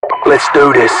Let's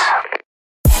do this.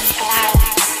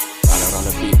 On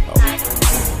the beat,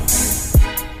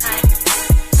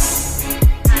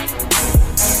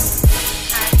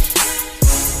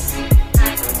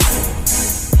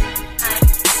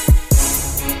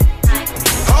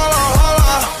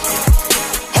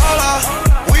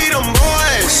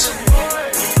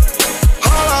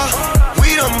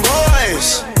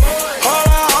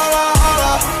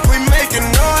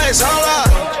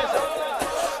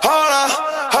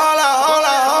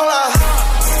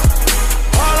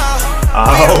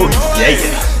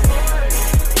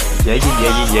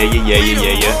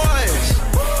 Yeah.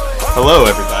 Hello,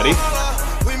 everybody.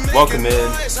 Welcome in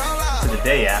to the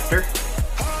day after.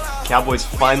 Cowboys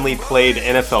finally played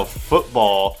NFL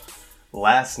football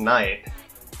last night.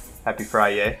 Happy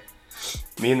Friday.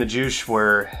 Me and the Juice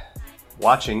were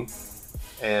watching,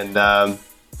 and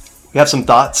we have some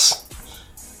thoughts,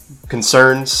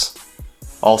 concerns,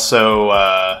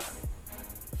 also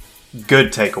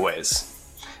good takeaways.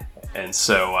 And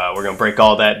so we're going to break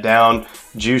all that down.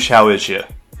 Juice, how is you?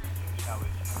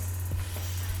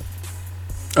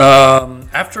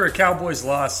 After a Cowboys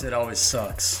loss, it always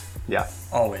sucks. Yeah.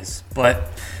 Always.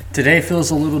 But today feels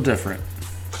a little different.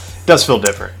 It does feel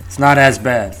different. It's not as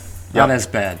bad. Not Yep. as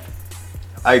bad.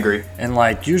 I agree. And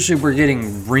like usually we're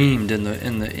getting reamed in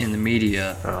the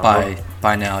media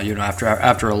by now,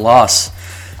 after a loss.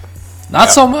 Not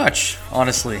so much,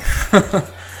 honestly.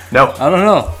 No. I don't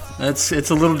know. It's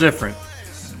a little different.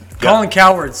 Colin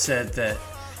Cowherd said that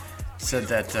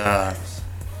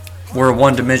we're a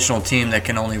one-dimensional team that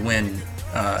can only win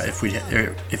if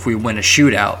we win a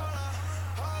shootout.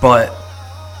 But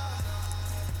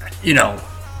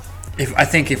I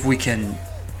think if we can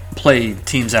play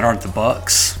teams that aren't the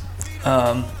Bucks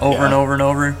over and over and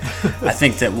over, I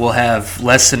think that we'll have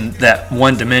less than that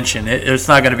one dimension. It's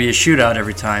not going to be a shootout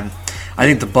every time. I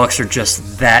think the Bucks are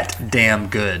just that damn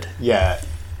good. Yeah.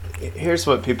 Here's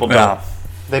what people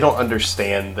they don't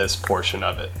understand this portion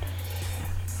of it.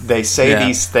 They say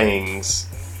these things,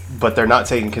 but they're not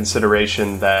taking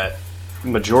consideration that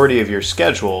majority of your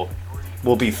schedule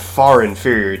will be far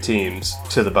inferior teams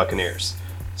to the Buccaneers.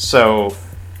 So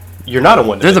you're not a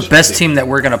one-dimensional They're the best team that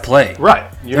we're going to play.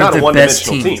 Right. You're not a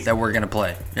one-dimensional team. team. Best that we're going to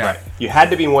play. Yeah. Right. You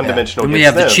had to be one-dimensional And against we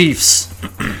have them. the Chiefs.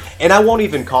 And I won't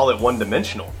even call it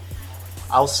one-dimensional.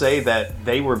 I'll say that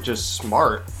they were just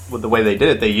smart with the way they did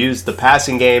it. They used the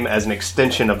passing game as an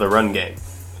extension of the run game.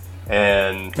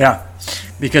 And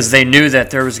because they knew that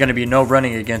there was going to be no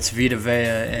running against Vita Vea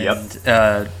and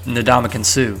Ndamukong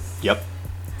Suh. Yep.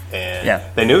 And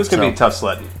they knew it was going to be tough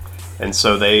sledding. And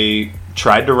so they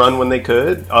tried to run when they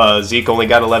could. Zeke only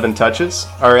got 11 touches.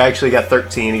 Or actually got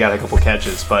 13. He got a couple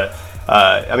catches. But,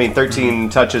 13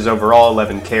 touches overall,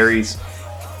 11 carries.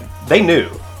 They knew.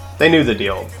 They knew the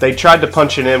deal. They tried to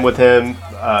punch it in with him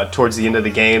towards the end of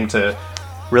the game to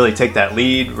really take that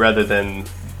lead rather than,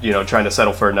 trying to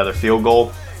settle for another field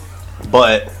goal.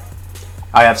 But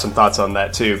I have some thoughts on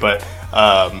that too. But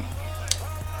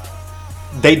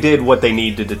they did what they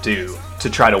needed to do to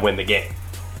try to win the game.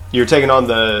 You're taking on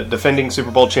the defending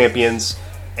Super Bowl champions,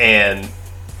 and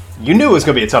you knew it was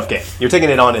going to be a tough game. You're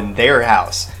taking it on in their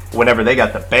house. Whenever they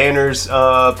got the banners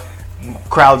up,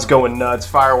 crowds going nuts,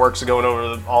 fireworks are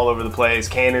going all over the place,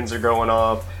 cannons are going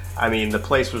off. I mean, the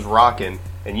place was rocking,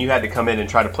 and you had to come in and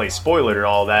try to play spoiler to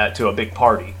all that to a big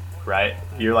party, right?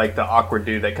 You're like the awkward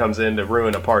dude that comes in to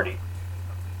ruin a party.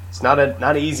 It's not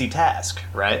an easy task,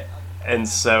 right? And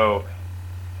so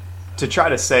to try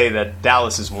to say that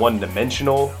Dallas is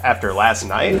one-dimensional after last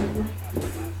night,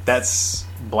 that's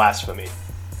blasphemy.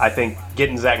 I think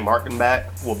getting Zach Martin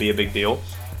back will be a big deal.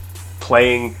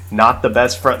 Playing not the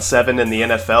best front seven in the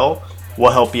NFL will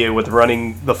help you with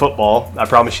running the football. I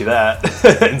promise you that.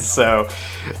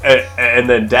 and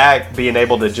then Dak being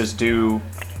able to just do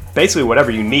basically whatever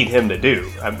you need him to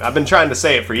do. I've been trying to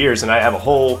say it for years, and I have a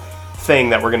whole thing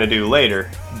that we're going to do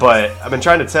later. But I've been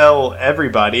trying to tell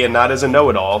everybody, and not as a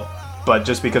know-it-all, but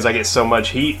just because I get so much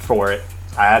heat for it,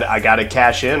 I got to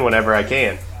cash in whenever I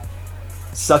can.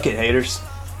 Suck it, haters.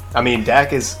 I mean,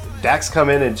 Dak's come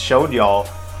in and showed y'all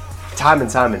time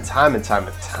and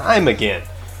time again.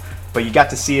 But you got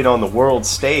to see it on the world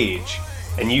stage,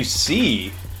 and you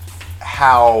see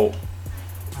how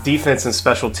defense and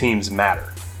special teams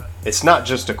matter. It's not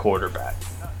just a quarterback.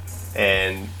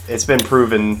 And it's been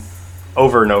proven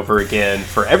over and over again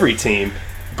for every team,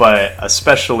 but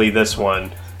especially this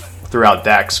one throughout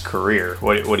Dak's career.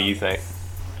 What do you think?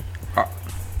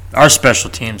 Our special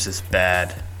teams is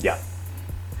bad. Yeah.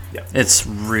 It's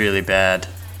really bad.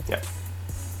 Yeah.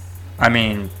 I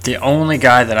mean, the only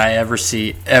guy that I ever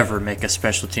see ever make a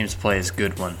special teams play is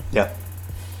Goodwin. Yeah.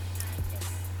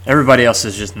 Everybody else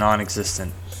is just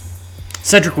non-existent.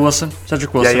 Cedric Wilson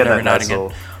yeah, every night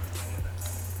again.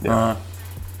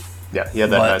 Yeah, he had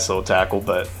that nice little tackle,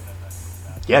 but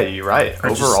yeah, you're right.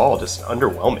 Overall, just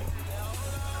underwhelming.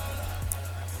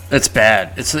 It's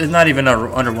bad. It's not even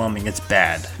underwhelming. It's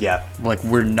bad. Yeah. Like,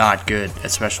 we're not good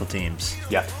at special teams.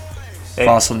 Yeah.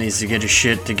 Fossil needs to get his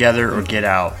shit together or get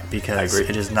out because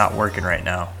it is not working right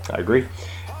now. I agree.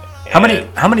 How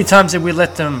many times did we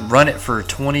let them run it for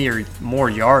 20 or more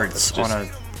yards on a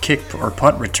kick or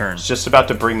punt return? Just about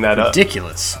to bring that up.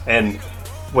 Ridiculous. And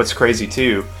what's crazy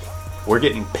too, we're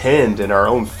getting pinned in our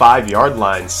own 5-yard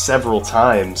line several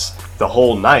times the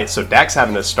whole night. So Dak's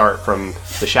having to start from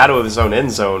the shadow of his own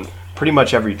end zone pretty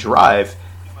much every drive,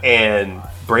 and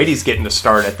Brady's getting to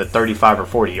start at the 35 or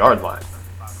 40-yard line.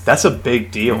 That's a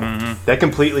big deal. Mm-hmm. That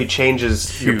completely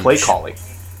changes your play calling.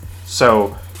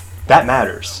 So that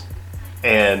matters.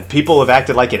 And people have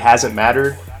acted like it hasn't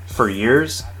mattered for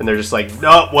years, and they're just like,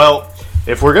 no, well,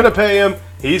 if we're going to pay him,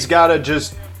 he's got to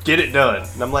just get it done.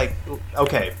 And I'm like,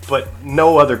 okay, but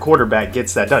no other quarterback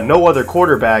gets that done. No other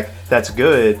quarterback that's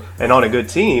good and on a good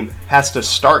team has to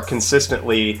start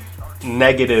consistently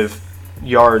negative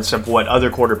yards of what other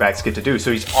quarterbacks get to do.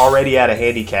 So he's already at a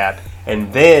handicap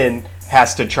and then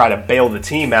has to try to bail the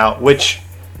team out, which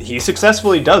he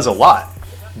successfully does a lot.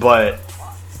 But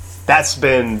that's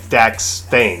been Dak's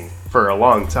thing for a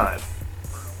long time.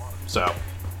 So,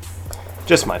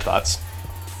 just my thoughts.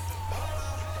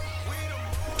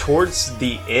 Towards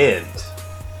the end,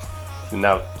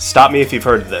 now stop me if you've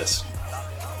heard of this,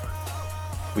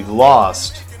 we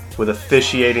lost with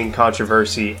officiating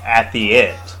controversy at the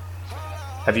end.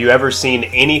 Have you ever seen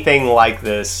anything like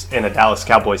this in a Dallas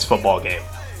Cowboys football game?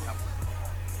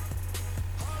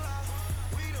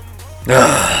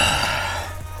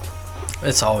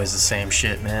 It's always the same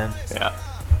shit, man. Yeah.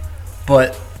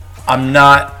 But I'm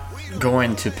not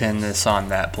going to pin this on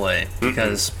that play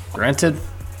because, granted,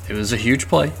 it was a huge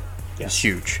play. It was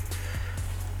huge.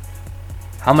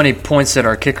 How many points did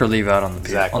our kicker leave out on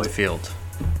the field?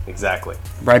 Exactly.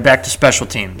 Right back to special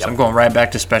teams. Yep. I'm going right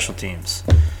back to special teams.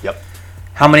 Yep.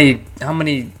 How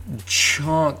many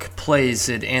chunk plays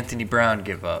did Anthony Brown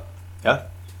give up? Yeah.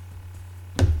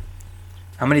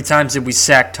 How many times did we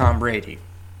sack Tom Brady?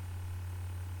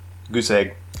 Goose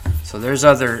egg. So there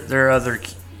are other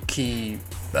key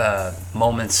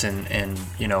moments and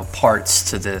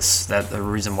parts to this that the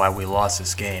reason why we lost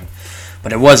this game,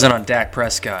 but it wasn't on Dak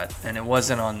Prescott, and it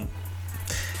wasn't on.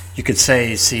 You could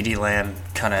say CeeDee Lamb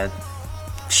kind of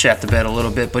shat the bed a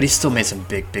little bit, but he still made some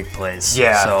big plays.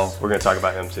 Yeah, so we're gonna talk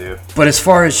about him too. But as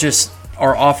far as just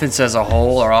our offense as a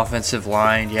whole, our offensive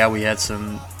line, yeah, we had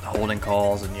some holding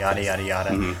calls and yada yada yada.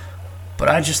 Mm-hmm. But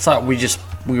I just thought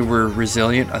we were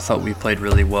resilient. I thought we played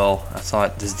really well. I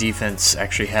thought this defense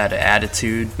actually had an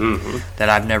attitude that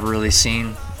I've never really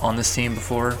seen on this team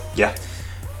before. Yeah.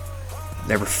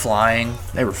 They were flying.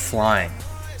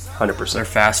 100%. They're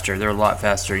faster. They're a lot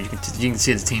faster. You can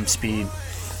see the team speed.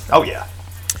 Oh, yeah.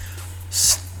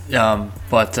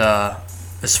 But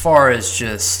as far as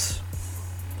just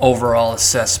overall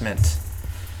assessment,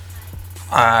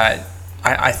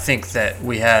 I think that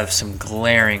we have some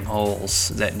glaring holes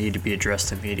that need to be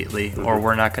addressed immediately, or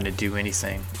we're not going to do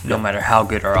anything, no matter how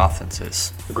good our offense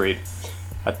is. Agreed.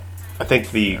 I think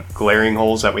the glaring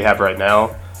holes that we have right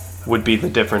now would be the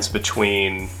difference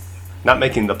between not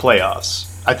making the playoffs.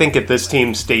 I think if this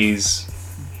team stays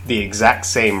the exact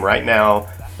same right now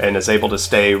and is able to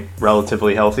stay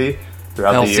relatively healthy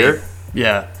throughout the year,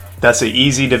 that's an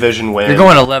easy division win. You're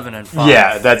going 11-5.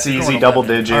 Yeah, that's easy double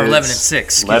digits. Or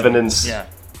 11-6. 11 and yeah.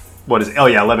 What is it? Oh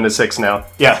yeah, 11-6 now.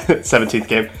 Yeah, 17th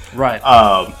game. Right.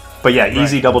 But yeah,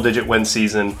 easy double digit win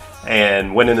season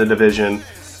and winning the division.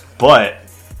 But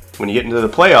when you get into the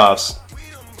playoffs,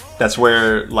 that's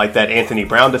where like that Anthony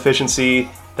Brown deficiency,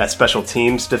 that special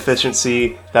teams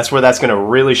deficiency, that's where that's going to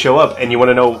really show up. And you want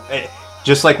to know,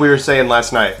 just like we were saying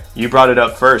last night, you brought it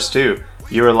up first too.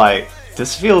 You were like,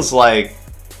 this feels like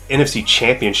NFC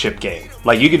Championship game.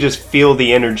 Like you could just feel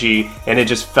the energy, and it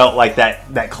just felt like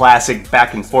that classic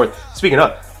back and forth. Speaking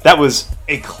of, that was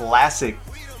a classic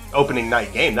opening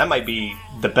night game. That might be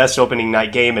the best opening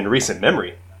night game in recent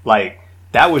memory. Like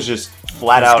that was just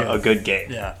flat out a good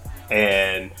game. Yeah.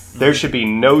 And there should be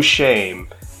no shame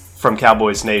from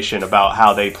Cowboys Nation about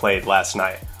how they played last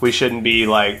night. We shouldn't be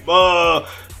like, I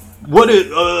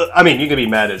mean, you can be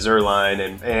mad at Zerline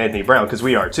and Anthony Brown because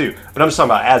we are too. But I'm just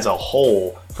talking about as a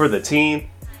whole for the team.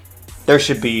 There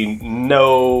should be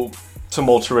no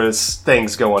tumultuous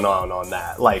things going on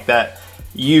that. Like that,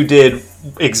 you did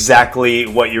exactly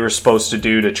what you were supposed to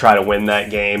do to try to win that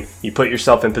game. You put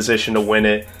yourself in position to win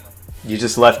it. you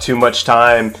just left too much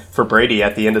time for Brady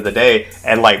at the end of the day.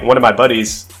 And like one of my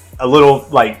buddies, a little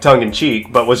like tongue in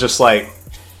cheek, but was just like,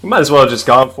 you might as well have just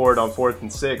gone for it on 4th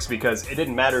and 6 because it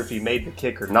didn't matter if he made the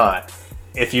kick or not.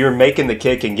 If you're making the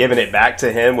kick and giving it back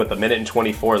to him with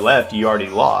 1:24 left, you already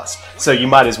lost. So you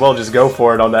might as well just go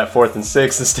for it on that 4th and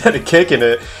 6 instead of kicking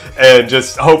it and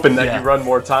just hoping that you run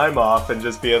more time off and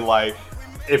just being like,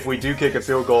 if we do kick a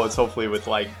field goal, it's hopefully with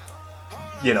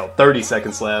 30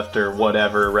 seconds left or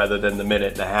whatever rather than the 1.5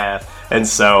 minutes. And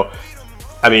so,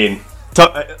 I mean,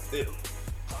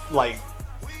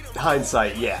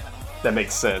 hindsight, yeah, that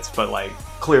makes sense. But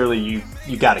clearly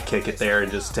you got to kick it there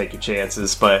and just take your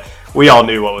chances. But we all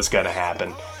knew what was going to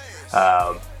happen.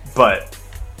 But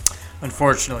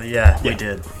unfortunately, we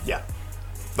did. Yeah.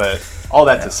 But all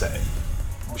that to say,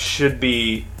 should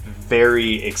be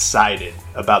very excited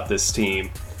about this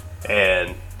team.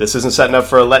 And this isn't setting up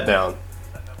for a letdown.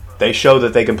 They showed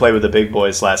that they can play with the big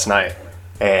boys last night.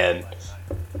 And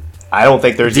I don't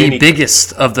think there's the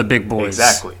biggest of the big boys.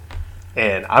 Exactly.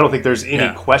 And I don't think there's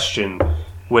any question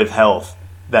with health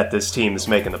that this team is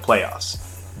making the playoffs.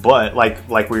 But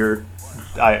like we were,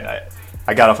 I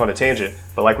got off on a tangent,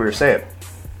 but like we were saying,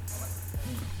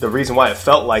 the reason why it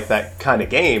felt like that kind of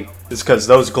game is because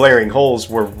those glaring holes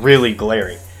were really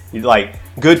glaring.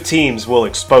 Good teams will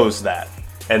expose that,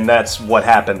 and that's what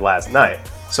happened last night.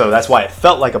 So that's why it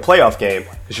felt like a playoff game,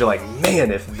 because you're like,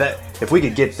 man, if we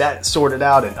could get that sorted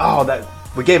out, and that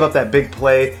we gave up that big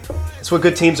play, that's what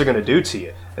good teams are going to do to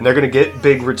you, and they're going to get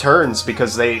big returns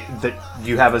because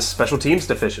you have a special teams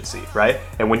deficiency, right?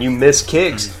 And when you miss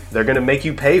kicks, they're going to make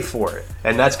you pay for it,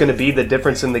 and that's going to be the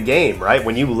difference in the game, right?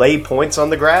 When you lay points on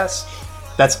the grass,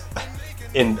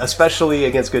 especially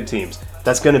against good teams,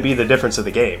 that's going to be the difference of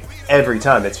the game every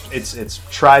time. It's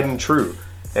tried and true.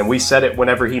 And we said it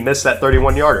whenever he missed that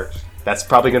 31-yarder. That's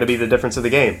probably going to be the difference of the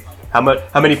game. How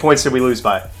many points did we lose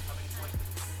by?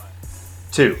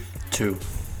 2.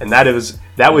 And that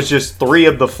was just 3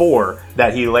 of the 4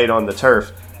 that he laid on the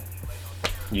turf.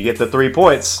 You get the 3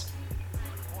 points,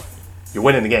 you're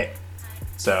winning the game.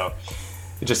 So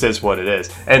it just is what it is.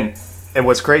 And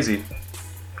what's crazy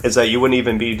is that you wouldn't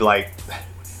even be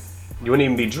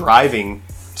driving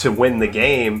to win the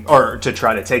game or to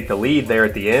try to take the lead there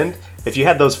at the end. If you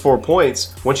had those 4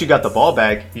 points, once you got the ball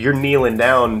back, you're kneeling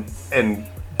down and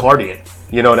partying.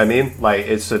 You know what I mean?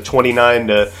 It's a 29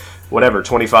 to whatever,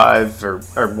 25 or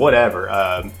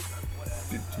whatever.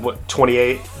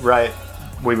 28, right?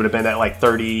 We would have been at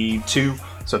 32.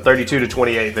 So 32 to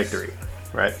 28 victory,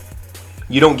 right?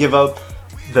 You don't give up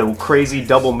the crazy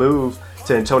double move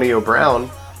to Antonio Brown,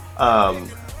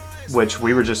 which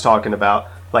we were just talking about.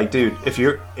 Dude,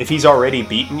 if he's already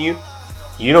beaten you,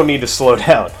 you don't need to slow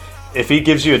down. If he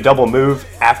gives you a double move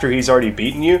after he's already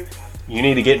beaten you, you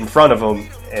need to get in front of him,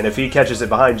 and if he catches it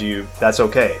behind you, that's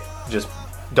okay. Just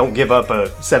don't give up a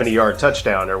 70-yard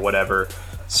touchdown or whatever.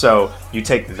 So you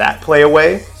take that play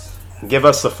away, and give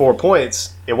us the 4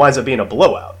 points, it winds up being a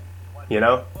blowout, you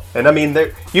know? And I mean,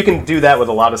 you can do that with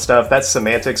a lot of stuff. That's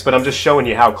semantics, but I'm just showing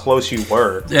you how close you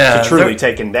were to truly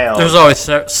taking down. There's always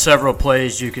several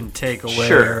plays you can take away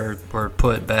or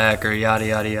put back or yada,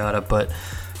 yada, yada, but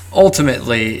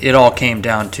ultimately, it all came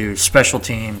down to special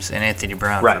teams and Anthony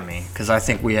Brown for me, because I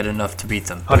think we had enough to beat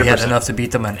them. 100%. We had enough to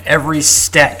beat them in every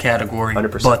stat category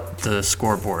 100%. But the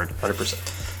scoreboard. 100%.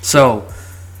 So,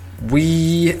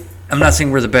 I'm not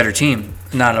saying we're the better team,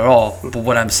 not at all, but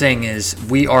what I'm saying is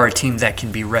we are a team that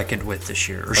can be reckoned with this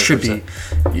year, or 100%. Should be.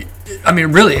 I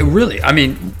mean, really. I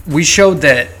mean, we showed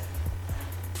that,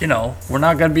 we're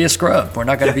not going to be a scrub. We're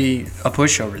not going to be a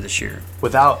pushover this year.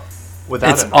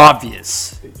 It's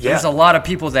obvious. Yeah. There's a lot of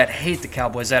people that hate the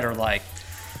Cowboys that are like,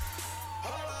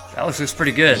 that looks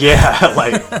pretty good.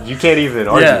 Yeah, you can't even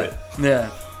argue it.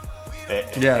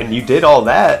 Yeah. And you did all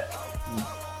that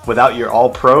without your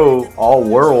all-pro,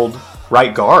 all-world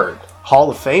right guard, Hall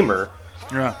of Famer.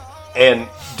 Yeah. And,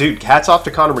 dude, hats off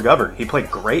to Connor McGovern. He played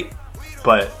great,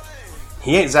 but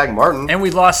he ain't Zach Martin. And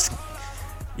we lost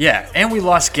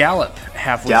Gallup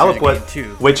halfway through the game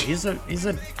too. Which he's a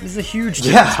huge difference.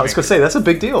 Yeah, I was gonna say that's a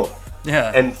big deal.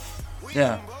 Yeah.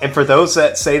 And for those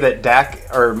that say that Dak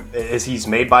he's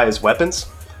made by his weapons,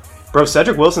 bro,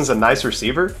 Cedric Wilson's a nice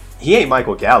receiver. He ain't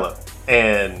Michael Gallup.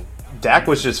 And Dak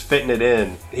was just fitting it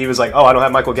in. He was like, oh, I don't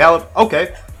have Michael Gallup?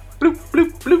 Okay. Bloop,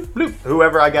 bloop, bloop, bloop.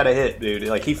 Whoever I got to hit, dude.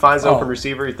 He finds an open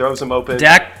receiver. He throws him open.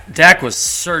 Dak was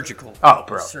surgical. Oh,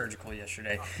 bro. Surgical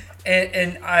yesterday.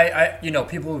 And I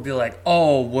people would be like,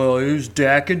 oh, well, it was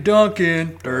Dak and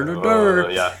Duncan.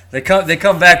 Yeah. They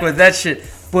come back with that shit.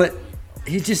 But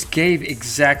he just gave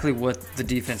exactly what the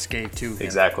defense gave to him.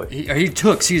 Exactly. He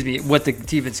took, what the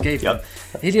defense gave him.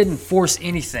 He didn't force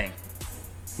anything.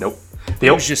 Nope.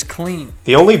 It was just clean.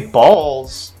 The only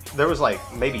balls, there was like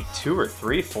maybe 2 or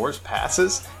 3 forced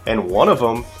passes, and one of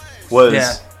them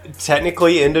was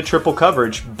technically into triple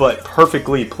coverage, but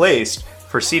perfectly placed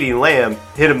for CeeDee Lamb.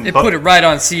 Hit him. It put it right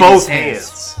on CeeDee's both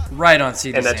hands. Right on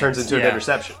CeeDee's and that turns into an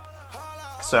interception.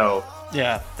 So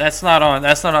that's not on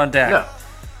Dak. No,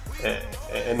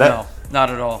 and that, no,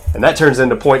 not at all. And that turns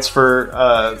into points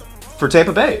for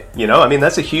Tampa Bay. I mean,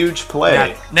 that's a huge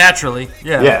play. Naturally,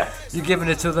 yeah. You're giving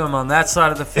it to them on that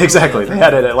side of the field. Exactly. They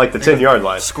had it at like the 10-yard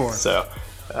line. Score. So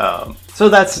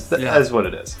that's what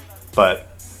it is. But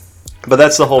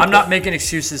that's the whole. I'm not making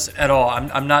excuses at all.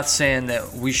 I'm not saying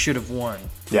that we should have won.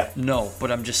 Yeah. No,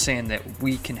 but I'm just saying that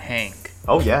we can hang.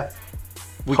 Oh yeah.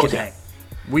 We can hang.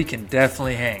 We can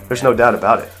definitely hang. There's no doubt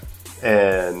about it.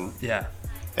 And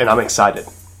I'm excited.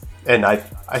 And I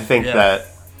think that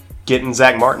getting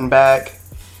Zach Martin back,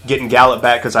 getting Gallup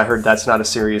back, because I heard that's not a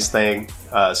serious thing,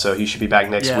 so he should be back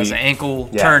next week. It's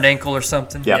an turned ankle or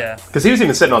something. Yeah. Because he was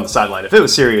even sitting on the sideline. If it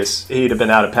was serious, he'd have been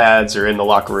out of pads or in the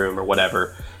locker room or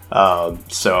whatever.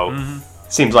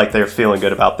 Seems like they're feeling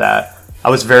good about that. I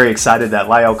was very excited that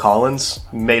La'el Collins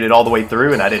made it all the way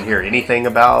through, and I didn't hear anything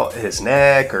about his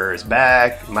neck or his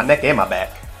back, my neck and my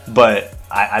back. But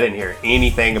I didn't hear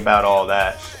anything about all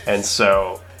that. And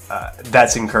so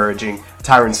that's encouraging.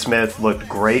 Tyron Smith looked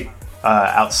great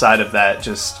outside of that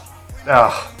just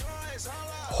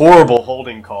horrible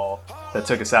holding call that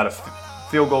took us out of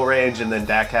field goal range, and then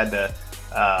Dak had to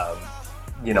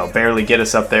barely get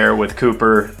us up there with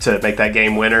Cooper to make that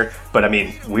game winner. But I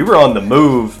mean, we were on the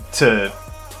move to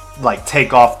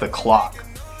take off the clock.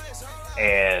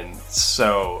 And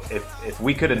so if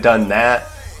we could have done that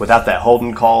without that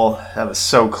holding call, that was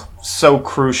so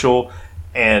crucial.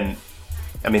 And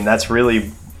I mean, that's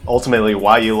really ultimately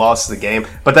why you lost the game.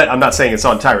 But I'm not saying it's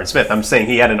on Tyron Smith. I'm saying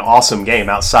he had an awesome game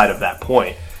outside of that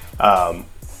point.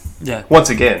 Once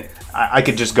again, I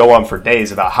could just go on for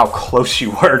days about how close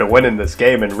you were to winning this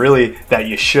game, and really that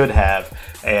you should have.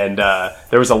 And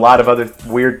there was a lot of other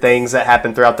weird things that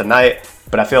happened throughout the night,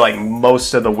 but I feel like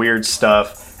most of the weird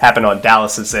stuff happened on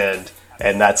Dallas's end,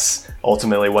 and that's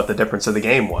ultimately what the difference of the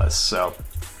game was. So,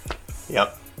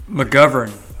 yep.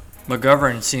 McGovern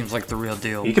seems like the real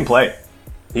deal. He can play.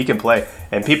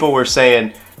 And people were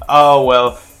saying, oh,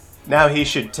 well, now he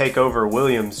should take over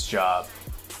Williams' job.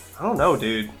 I don't know,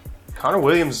 dude. Connor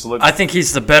Williams looks... I think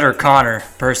he's the better Connor,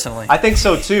 personally. I think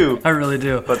so, too. I really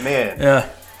do. But, man,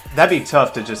 that'd be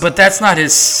tough to just... But that's not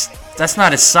his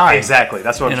side. Exactly.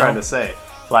 That's what I'm trying to say.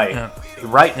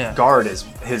 Right guard is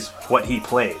what he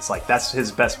plays. That's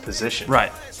his best position.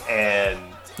 Right. And,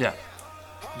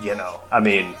 I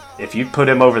mean, if you put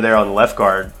him over there on the left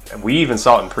guard, we even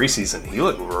saw it in preseason, he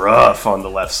looked rough on the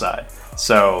left side.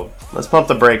 So, let's pump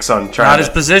the brakes on trying Not his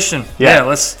position. Yeah,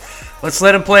 let's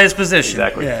let him play his position.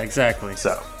 Exactly. Yeah, exactly.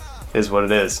 So, is what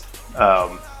it is.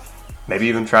 Maybe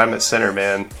even try him at center,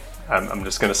 man. I'm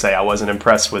just going to say I wasn't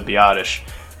impressed with Biotish.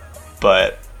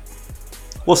 But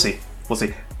we'll see.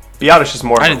 Biotish is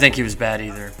more I didn't think he was bad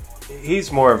either.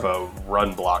 He's more of a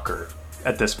run blocker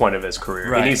at this point of his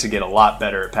career. Right. He needs to get a lot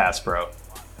better at pass pro.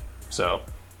 So,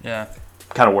 I'm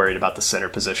kind of worried about the center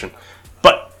position.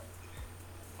 But,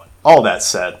 all that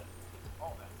said,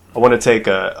 I want to take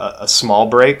a small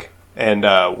break, and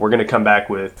we're going to come back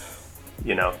with,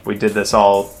 we did this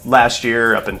all last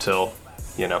year up until,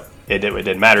 it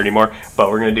didn't matter anymore. But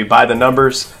we're going to do by the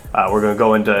numbers. We're going to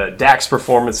go into Dak's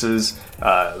performances,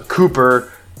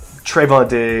 Cooper, Trayvon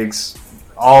Diggs,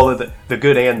 all of the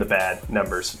good and the bad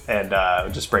numbers, and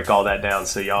just break all that down.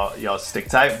 So y'all stick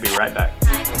tight. We'll be right back.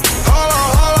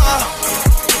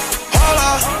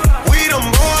 Holla, we them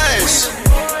boys.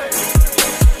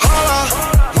 Holla,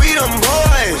 we them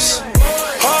boys.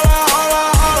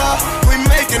 Holla, we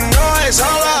making noise.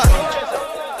 Holla,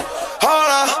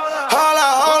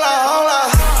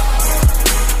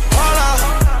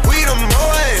 we them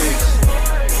boys.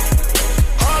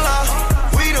 Holla,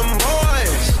 we them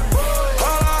boys.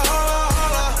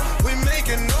 Holla, we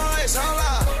making noise.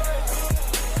 Holla,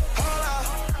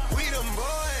 we them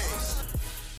boys.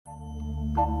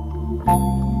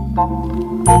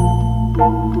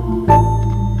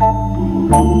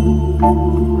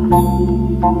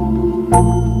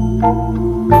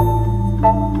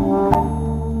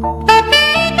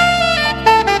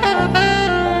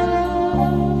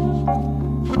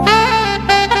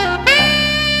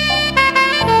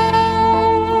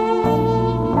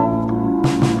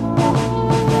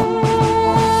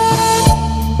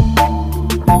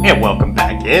 And welcome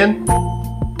back in.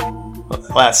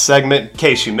 Last segment, in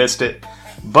case you missed it,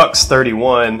 Bucks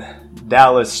 31,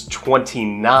 Dallas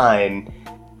 29,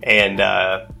 and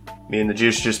me and the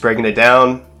Juice just breaking it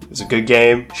down. was a good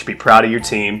game. You should be proud of your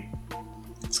team.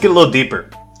 Let's get a little deeper.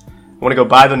 I want to go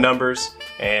by the numbers,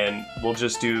 and we'll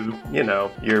just do,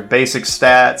 your basic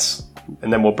stats,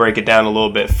 and then we'll break it down a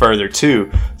little bit further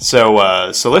too. So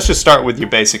let's just start with your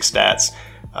basic stats.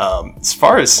 As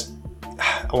far as,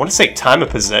 I want to say time of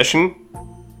possession,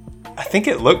 I think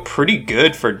it looked pretty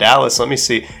good for Dallas. Let me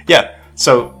see. Yeah,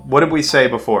 so what did we say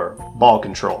before? Ball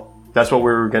control. That's what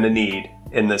we were going to need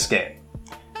in this game.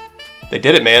 They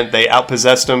did it, man. They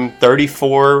outpossessed them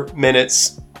 34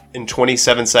 minutes and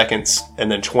 27 seconds,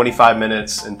 and then 25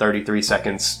 minutes and 33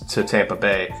 seconds to Tampa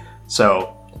Bay.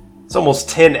 So it's almost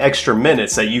 10 extra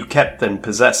minutes that you kept them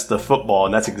possess the football,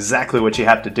 and that's exactly what you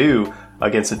have to do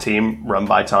against a team run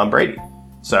by Tom Brady.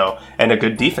 So, and a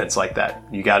good defense like that.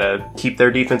 You got to keep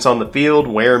their defense on the field,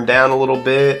 wear them down a little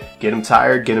bit, get them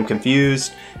tired, get them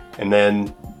confused, and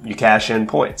then you cash in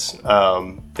points.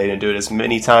 They didn't do it as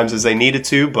many times as they needed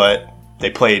to, but they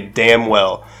played damn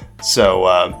well. So,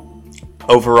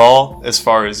 overall, as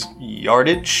far as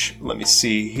yardage, let me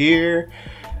see here.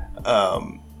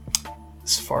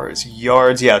 As far as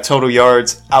yards, total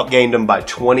yards, outgained them by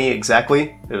 20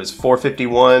 exactly. It was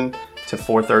 451 to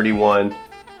 431.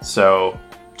 So,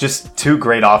 just two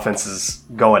great offenses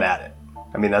going at it.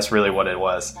 I mean, that's really what it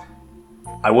was.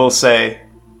 I will say,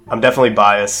 I'm definitely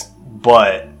biased,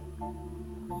 but,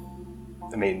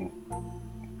 I mean,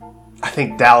 I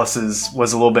think Dallas's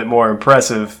was a little bit more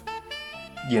impressive,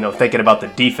 thinking about the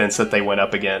defense that they went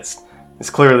up against. It's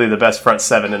clearly the best front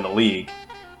seven in the league.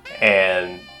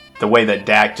 And the way that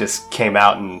Dak just came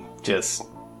out and just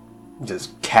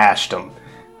cashed them.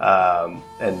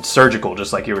 And surgical,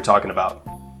 just like you were talking about.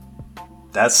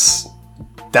 That's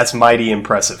mighty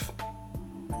impressive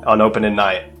on opening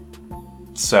night.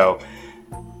 So,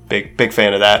 big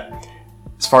fan of that.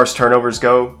 As far as turnovers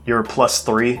go, you're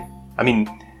 +3. I mean,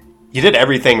 you did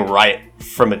everything right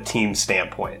from a team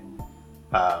standpoint.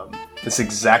 It's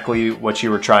exactly what you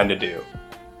were trying to do.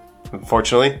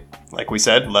 Unfortunately, like we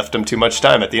said, left them too much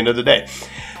time at the end of the day.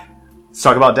 Let's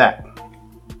talk about Dak.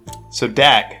 So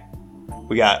Dak,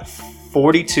 we got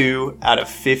 42 out of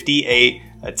 58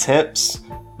 attempts.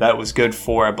 That was good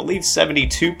for, I believe,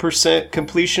 72%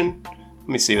 completion. Let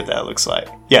me see what that looks like.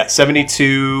 Yeah,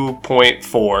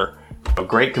 72.4. A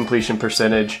great completion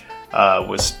percentage.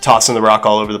 Was tossing the rock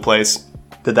all over the place.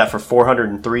 Did that for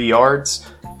 403 yards,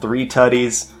 3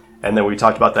 tutties, and then we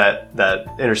talked about that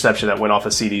interception that went off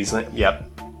of CD's. Yep.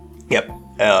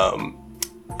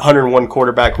 101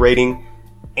 quarterback rating,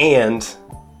 and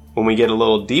when we get a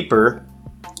little deeper,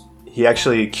 he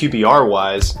actually,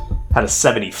 QBR-wise, had a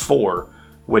 74,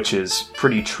 which is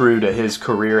pretty true to his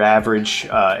career average,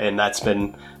 and that's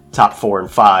been top 4 and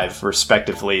 5,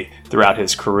 respectively, throughout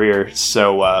his career.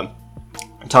 So,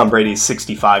 Tom Brady's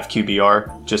 65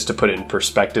 QBR, just to put it in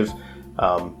perspective.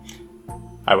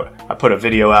 I put a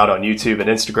video out on YouTube and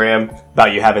Instagram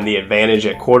about you having the advantage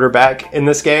at quarterback in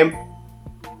this game.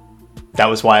 That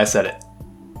was why I said it.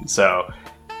 So,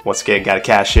 once again, got to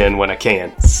cash in when I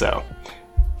can. So,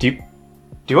 do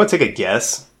you want to take a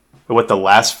guess at what the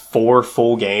last 4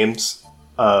 full games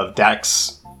of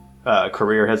Dak's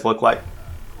career has looked like?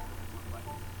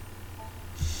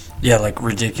 Yeah, like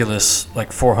ridiculous,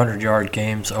 like 400-yard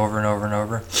games over and over and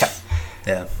over.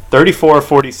 Yeah.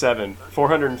 34-47,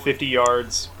 450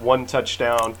 yards, 1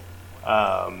 touchdown,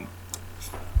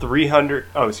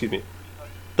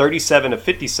 37 of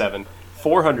 57,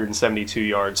 472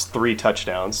 yards, 3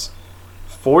 touchdowns,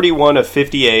 41 of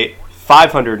 58,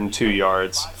 502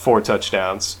 yards, 4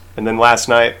 touchdowns, and then last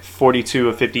night, 42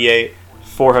 of 58,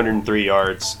 403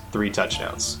 yards, 3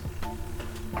 touchdowns.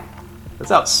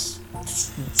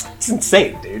 It's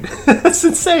insane, dude. That's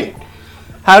insane.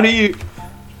 I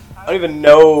don't even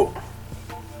know.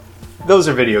 Those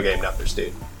are video game numbers,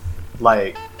 dude.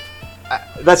 Like,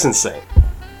 that's insane.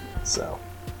 So,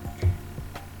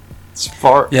 it's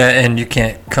far. Yeah, and you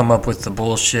can't come up with the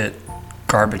bullshit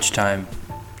garbage time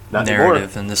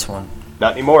narrative in this one.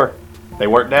 Not anymore. They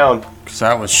weren't down.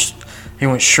 Because he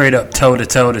went straight up toe to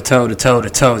toe to toe to toe to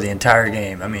toe the entire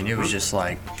game. I mean, it was just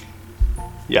like.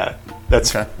 Yeah,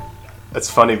 that's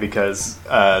funny because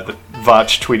the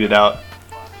Vach tweeted out,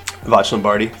 Vach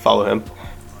Lombardi, follow him.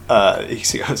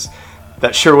 He goes,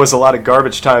 "That sure was a lot of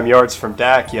garbage time yards from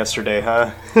Dak yesterday,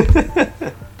 huh?"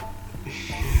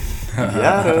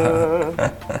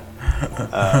 Yada.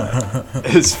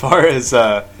 As far as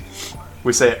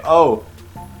we say, oh,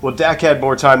 well, Dak had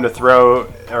more time to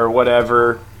throw or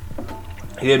whatever.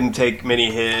 He didn't take many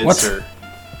hits or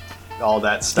all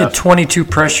that stuff. He had 22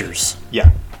 pressures.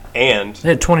 Yeah. And they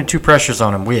had 22 pressures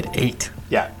on him. We had 8.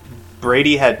 Yeah.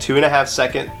 Brady had 2.5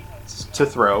 seconds to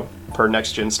throw per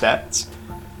next gen stats.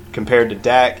 compared to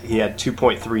Dak, he had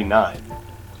 2.39.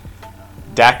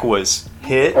 Dak was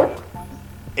hit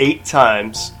 8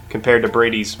 times compared to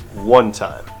Brady's 1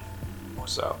 time.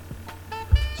 So,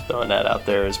 just throwing that out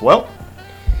there as well.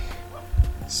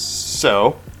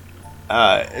 So,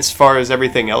 as far as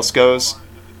everything else goes,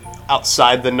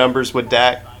 outside the numbers with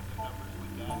Dak,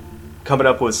 coming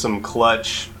up with some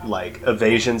clutch, like,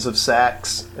 evasions of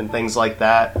sacks and things like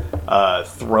that,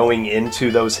 throwing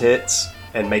into those hits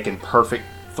and making perfect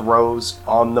throws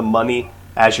on the money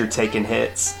as you're taking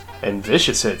hits, and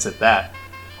vicious hits at that.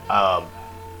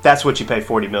 That's what you pay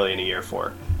 $40 million a year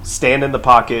for. Stand in the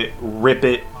pocket, rip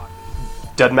it.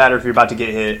 Doesn't matter if you're about to get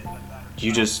hit.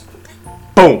 You just,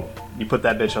 boom, you put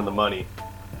that bitch on the money.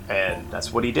 And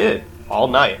that's what he did all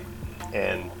night.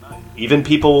 And even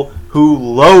people who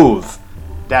loathe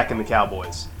Dak and the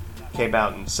Cowboys came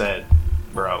out and said,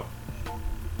 bro,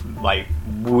 like,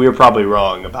 we're probably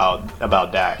wrong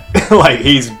about Dak. Like,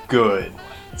 he's good.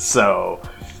 So,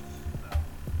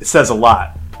 it says a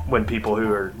lot when people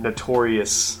who are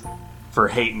notorious for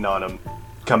hating on him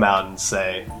come out and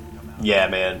say, yeah,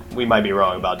 man, we might be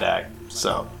wrong about Dak.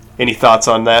 So, any thoughts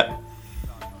on that?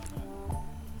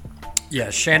 Yeah,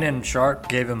 Shannon Sharp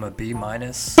gave him a B-,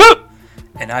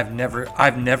 and I've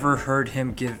never heard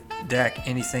him give Dak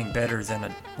anything better than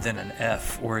an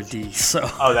F or a D. So.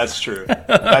 Oh, that's true.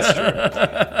 That's true.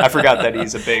 I forgot that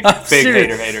he's a big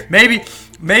hater.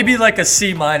 Maybe like a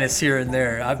C- here and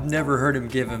there. I've never heard him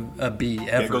give him a B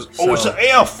ever. It goes, it's an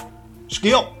F.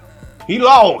 Skip. He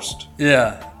lost.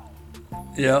 Yeah.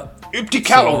 Yep. Empty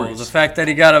calories. So the fact that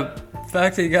he got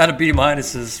a B-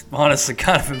 is honestly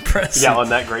kind of impressive. Yeah, on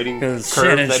that grading curve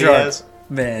Shannon that Sharp, he has.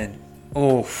 Man,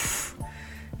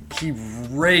 he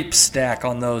rapes Dak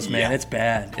on those, man. Yeah. It's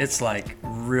bad. It's like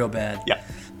real bad. Yeah.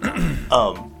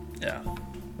 Yeah.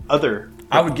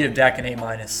 I would give Dak an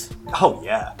A-. Oh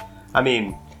yeah. I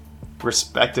mean,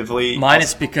 respectively.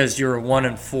 Minus because you're a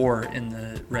 1-4 in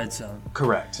the red zone.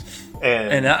 Correct.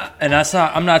 And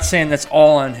I'm not saying that's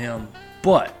all on him,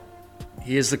 but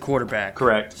he is the quarterback.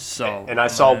 Correct. So. And I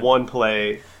saw one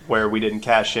play where we didn't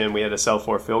cash in. We had to sell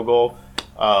for a field goal.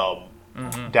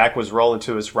 Dak was rolling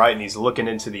to his right, and he's looking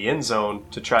into the end zone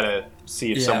to try to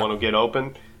see if someone will get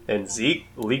open. And Zeke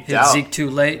leaked out. Zeke too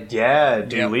late? Yeah,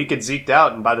 dude, Zeke had zeked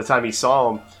out, and by the time he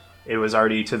saw him, it was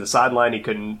already to the sideline. He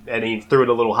couldn't, and he threw it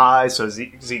a little high, so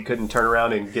Zeke couldn't turn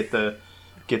around and get the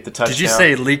touchdown. Did you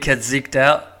say Leak had zeked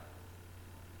out?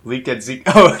 Leak had Zeke.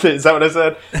 Oh, is that what I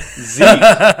said? Zeke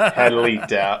had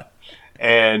leaked out,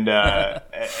 and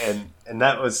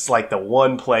that was like the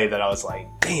one play that I was like,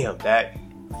 damn, that.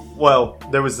 Well,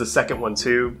 there was the second one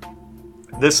too.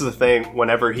 This is the thing.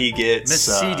 Whenever he gets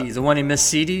missed CD, the one he missed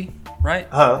CD, right?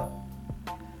 Huh?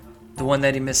 The one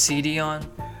that he missed CD on?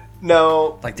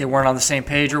 No. Like they weren't on the same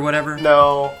page or whatever?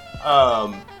 No.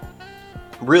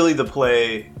 Really, the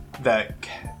play that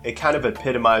it kind of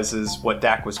epitomizes what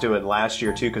Dak was doing last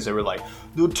year too, because they were like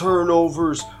the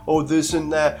turnovers, oh this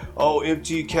and that, oh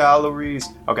empty calories.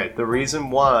 Okay, the reason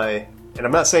why, and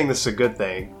I'm not saying this is a good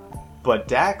thing, but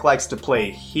Dak likes to play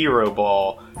hero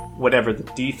ball whenever the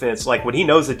defense, like when he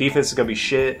knows the defense is going to be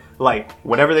shit, like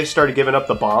whenever they started giving up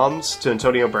the bombs to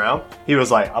Antonio Brown, he was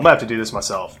like, I'm going to have to do this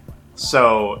myself.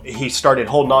 So he started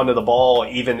holding on to the ball,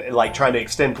 even like trying to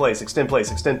extend plays,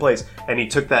 and he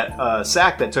took that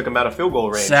sack that took him out of field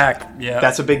goal range. Sack, yeah.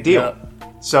 That's a big deal. Yeah.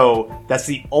 So that's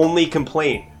the only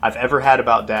complaint I've ever had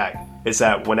about Dak, is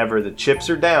that whenever the chips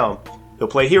are down, he'll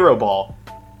play hero ball,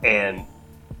 and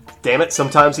damn it,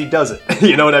 sometimes he does it.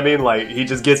 You know what I mean? Like, he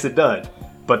just gets it done.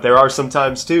 But there are some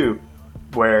times, too,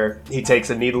 where he takes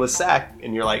a needless sack,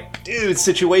 and you're like, dude,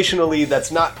 situationally,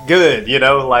 that's not good, you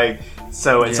know? Like,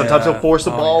 so, and sometimes he'll force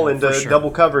the ball into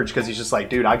double coverage because he's just like,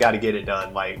 dude, I got to get it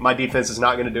done. Like, my defense is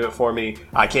not going to do it for me.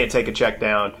 I can't take a check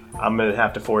down. I'm going to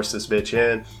have to force this bitch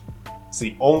in. It's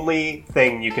the only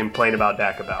thing you can complain about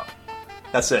Dak about.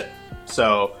 That's it.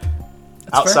 So,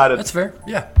 That's fair.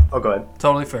 Yeah. Oh, go ahead.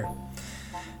 Totally fair.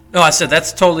 No, I said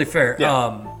that's totally fair.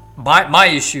 Yeah. My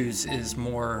issues is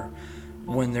more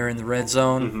when they're in the red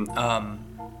zone.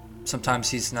 Mm-hmm. Sometimes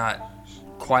he's not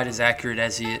quite as accurate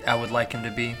as I would like him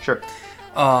to be. Sure.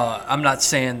 I'm not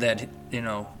saying that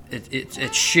it's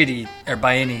shitty or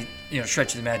by any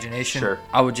stretch of the imagination. Sure.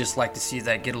 I would just like to see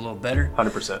that get a little better.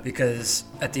 100%. Because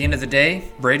at the end of the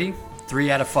day, Brady 3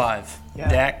 out of 5. Yeah.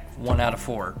 Dak 1 out of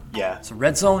 4. Yeah. So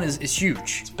red zone is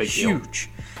huge. It's a big huge.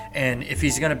 Deal. And if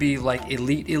he's going to be like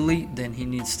elite, then he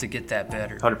needs to get that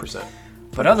better. 100%.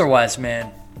 But otherwise,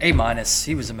 man, A-.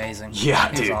 He was amazing. Yeah,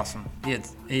 he dude. was awesome.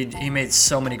 He made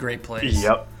so many great plays.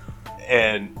 Yep.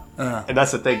 And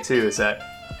that's the thing too, is that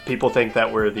people think that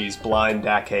we're these blind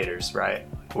Dak haters, right?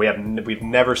 We've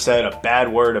never said a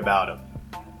bad word about him.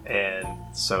 And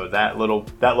so that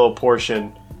little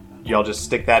portion, y'all just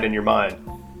stick that in your mind.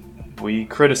 We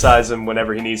criticize him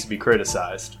whenever he needs to be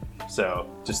criticized. So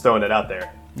just throwing it out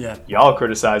there. Yeah. Y'all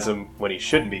criticize him when he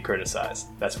shouldn't be criticized.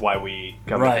 That's why we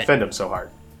come and defend him so hard.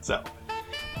 So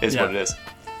it's what it is.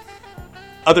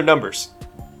 Other numbers.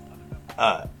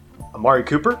 Amari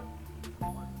Cooper.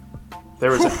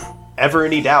 There was ever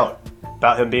any doubt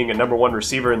about him being a number one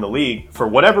receiver in the league, for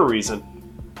whatever reason,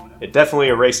 it definitely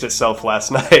erased itself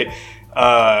last night.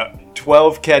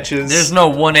 12 catches. There's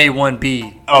no 1A,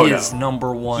 1B. Oh, he is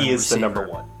number one. He is receiver. the number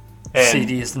one. And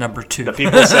CD is number 2. The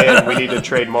people saying we need to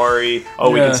trade Mari.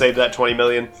 We can save that $20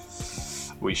 million.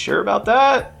 We sure about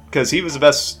that? Because he was the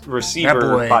best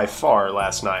receiver by far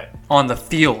last night. On the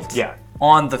field. Yeah.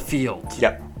 On the field.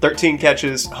 Yep. 13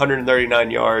 catches,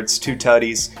 139 yards, 2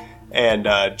 tutties, and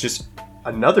just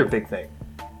another big thing.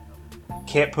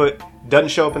 Doesn't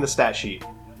show up in the stat sheet.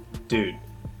 Dude,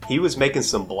 he was making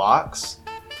some blocks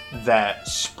that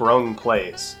sprung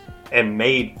plays and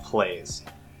made plays.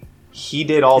 He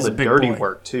did all the dirty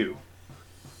work too.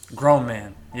 Grown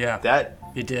man, yeah.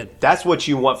 He did. That's what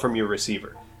you want from your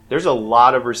receiver. There's a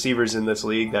lot of receivers in this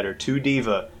league that are too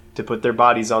diva to put their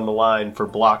bodies on the line for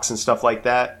blocks and stuff like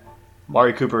that.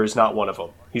 Amari Cooper is not one of them.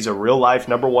 He's a real life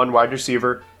number one wide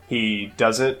receiver. He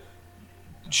doesn't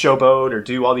showboat or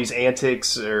do all these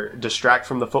antics or distract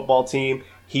from the football team.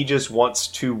 He just wants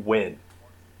to win.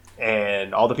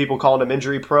 And all the people calling him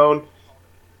injury prone,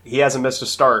 he hasn't missed a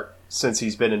start since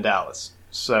he's been in Dallas.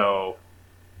 So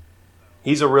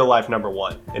he's a real life number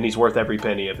one, and he's worth every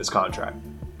penny of his contract.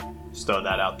 Just throwing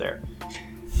that out there.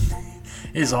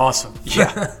 He's awesome.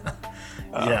 Yeah.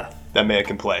 Yeah. That man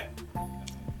can play.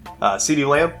 CeeDee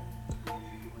Lamb,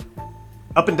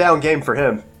 up and down game for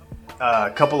him. A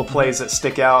couple of plays that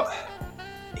stick out.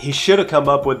 He should have come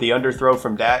up with the underthrow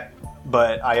from Dak,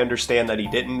 but I understand that he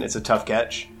didn't. It's a tough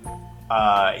catch.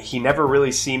 He never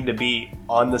really seemed to be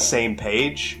on the same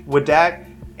page with Dak,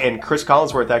 and Chris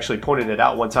Collinsworth actually pointed it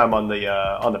out one time on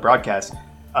the broadcast.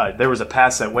 There was a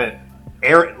pass that went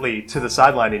errantly to the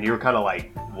sideline, and you were kind of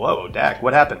like, whoa, Dak,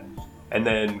 what happened? And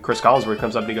then Chris Collinsworth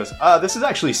comes up and he goes, this is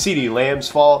actually CeeDee Lamb's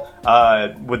fault.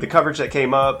 With the coverage that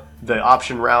came up, the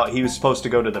option route, he was supposed to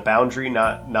go to the boundary,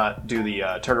 not do the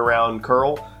turnaround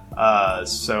curl.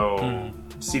 So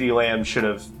CeeDee Lamb should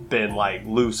have been like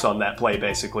loose on that play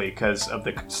basically because of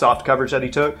the soft coverage that he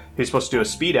took. He was supposed to do a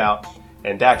speed out,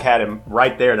 and Dak had him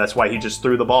right there. That's why he just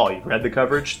threw the ball. He read the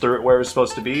coverage, threw it where it was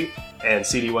supposed to be, and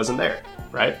CD wasn't there,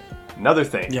 right? Another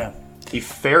thing. Yeah. He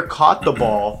fair caught the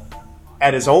ball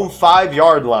at his own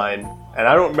 5-yard line, and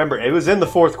I don't remember. It was in the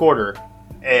fourth quarter,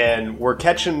 and we're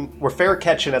fair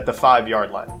catching at the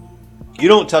 5-yard line. You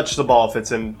don't touch the ball if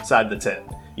it's inside the 10.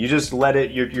 You just let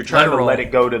it. You're trying to let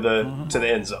it go to the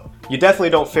end zone. You definitely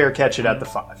don't fair catch it at the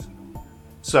 5.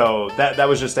 So that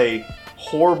was just a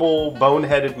horrible,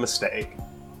 boneheaded mistake.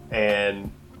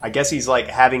 And I guess he's like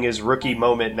having his rookie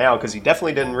moment now because he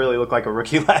definitely didn't really look like a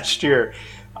rookie last year.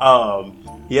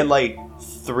 He had like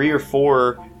 3 or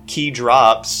 4 key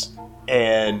drops,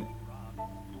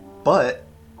 but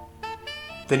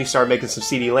then he started making some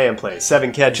CeeDee Lamb plays.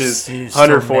 7 catches,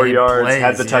 104 yards,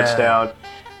 had the touchdown.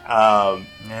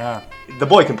 The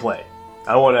boy can play.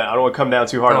 I don't want to come down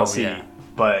too hard on CeeDee,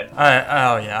 but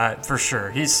for sure,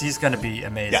 he's going to be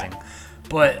amazing. Yeah.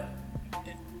 But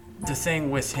the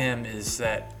thing with him is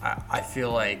that I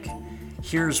feel like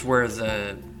here's where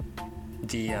the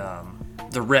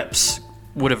reps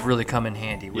would have really come in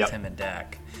handy with him and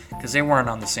Dak, because they weren't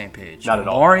on the same page. Not at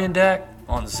all. Amari and Dak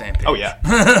on the same page. Oh yeah,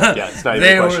 yeah. It's not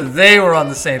even a question. They were on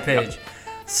the same page. Yep.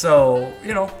 So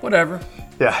whatever.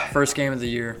 Yeah. First game of the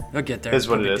year, they'll get there. Is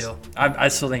what it is. I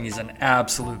still think he's an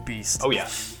absolute beast. Oh yeah.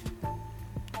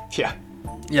 Yeah.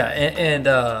 Yeah, and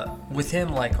with him,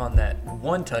 like on that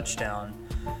one touchdown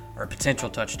or potential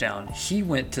touchdown, he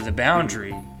went to the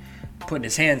boundary, putting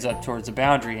his hands up towards the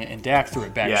boundary, and Dak threw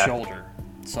it back shoulder.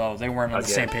 So they weren't on the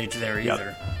same page there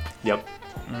either. Yep.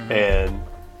 Mm-hmm. And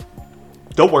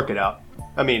don't work it out.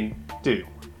 I mean, dude,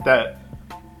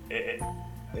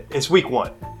 it's week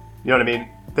 1. You know what I mean?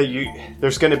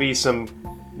 There's going to be some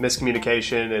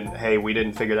miscommunication, and hey, we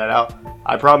didn't figure that out.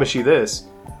 I promise you this: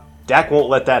 Dak won't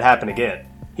let that happen again.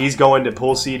 He's going to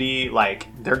pull CD, like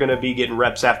they're going to be getting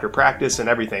reps after practice and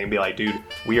everything, and be like, dude,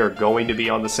 we are going to be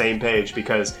on the same page,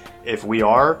 because if we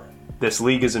are, this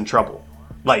league is in trouble.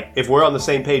 Like, if we're on the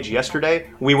same page yesterday,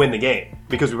 we win the game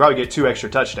because we probably get 2 extra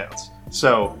touchdowns.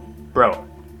 So, bro,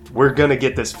 we're going to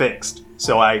get this fixed.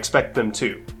 So I expect them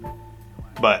to.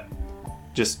 But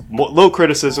just little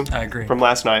criticism I agree. From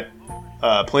last night.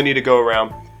 Plenty to go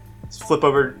around. Let's flip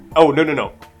over. Oh,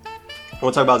 no. I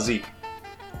want to talk about Zeke.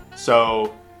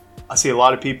 So I see a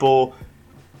lot of people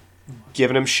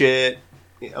giving him shit,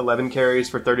 11 carries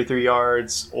for 33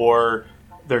 yards, or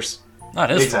there's... Not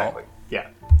his fault. Yeah.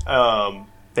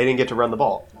 They didn't get to run the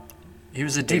ball. He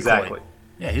was a decoy. Exactly.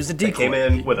 Yeah, he was a decoy. They came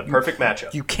in with a perfect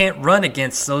matchup. You can't run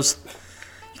against those...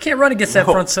 You can't run against that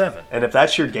front seven. And if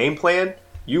that's your game plan,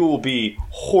 you will be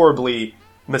horribly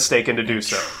mistaken to do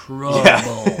so. Trouble.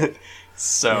 Yeah.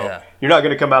 So you're not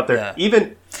going to come out there.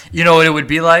 Even... You know what it would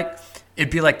be like? It'd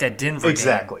be like that Denver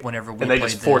game whenever we and they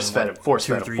played just force-fed him.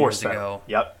 Ago.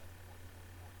 Yep.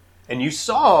 And you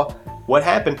saw what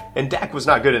happened, and Dak was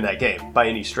not good in that game by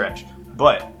any stretch.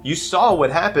 But you saw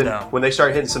what happened when they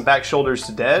started hitting some back shoulders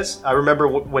to Dez. I remember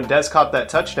when Dez caught that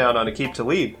touchdown on Aqib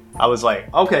Talib, I was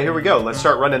like, okay, here we go. Let's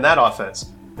start running that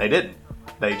offense. They didn't.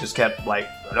 They just kept like,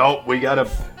 no, we gotta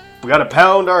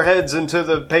pound our heads into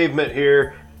the pavement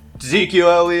here. Ezekiel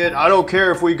Elliott, I don't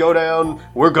care if we go down.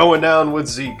 We're going down with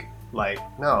Zeke. Like,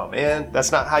 no, man,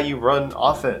 that's not how you run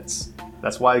offense.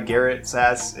 That's why Garrett's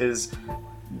ass is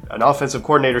an offensive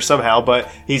coordinator somehow, but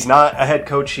he's not a head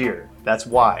coach here. That's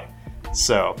why.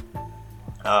 So,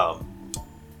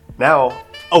 now,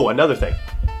 another thing.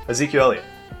 Ezekiel Elliott.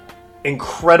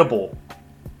 Incredible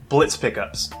blitz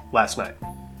pickups last night.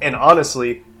 And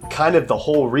honestly, kind of the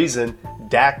whole reason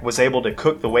Dak was able to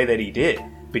cook the way that he did.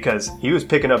 Because he was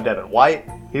picking up Devin White,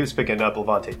 he was picking up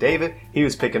Levante David, he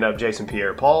was picking up Jason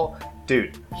Pierre-Paul.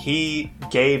 Dude, he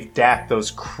gave Dak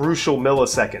those crucial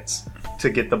milliseconds to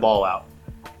get the ball out.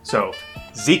 So,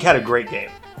 Zeke had a great game.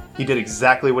 He did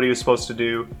exactly what he was supposed to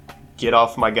do. Get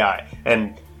off my guy.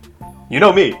 And you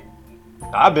know me,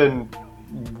 I've been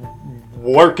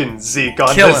working Zeke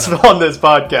on this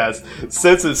podcast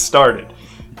since it started.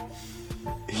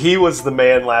 He was the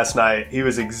man last night. He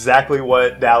was exactly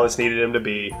what Dallas needed him to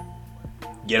be.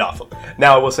 Get off him.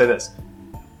 Now I will say this: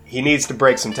 he needs to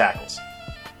break some tackles.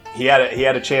 He had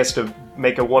a chance to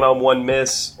make a one-on-one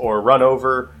miss or run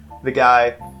over the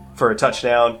guy for a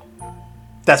touchdown.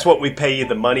 That's what we pay you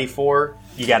the money for.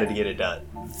 You got to get it done.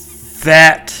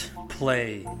 That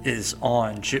play is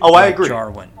on I agree.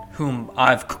 Jarwin, whom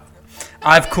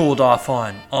I've cooled off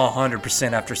on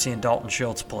 100% after seeing Dalton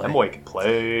Schultz play. That boy can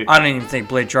play. I don't even think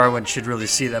Blake Jarwin should really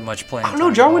see that much playing time. I don't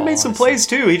know. Jarwin made some plays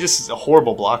too. He just is a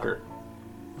horrible blocker.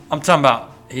 I'm talking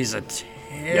about he's a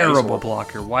terrible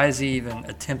blocker. Why is he even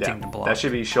attempting to block? That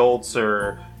should be Schultz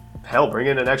or, hell, bring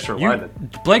in an extra lineman.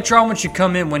 Blake Jarwin should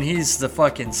come in when he's the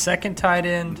fucking second tight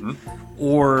end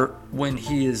or when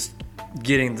he is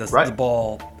getting the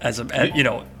ball as a,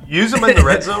 use him in the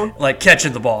red zone, like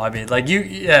catching the ball. I mean, like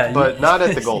but not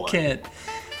at the goal line. You can't.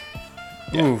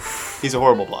 Yeah. Oof. He's a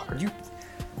horrible blocker.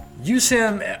 Use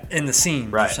him in the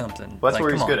seam or something. Well, that's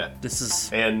where he's good at. This is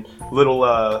and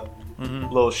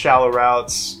little shallow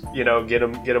routes. Get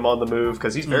him on the move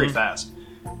because he's very fast.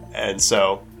 And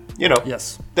so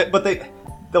yes. But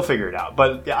they'll figure it out.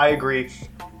 But I agree.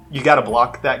 You got to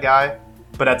block that guy,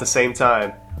 but at the same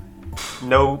time,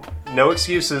 no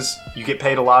excuses. You get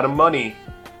paid a lot of money.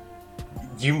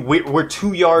 We're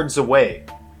 2 yards away.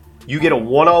 You get a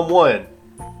one-on-one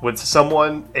with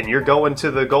someone and you're going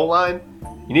to the goal line,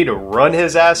 you need to run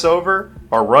his ass over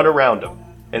or run around him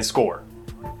and score.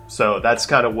 So that's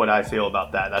kind of what I feel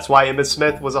about that. That's why Emmitt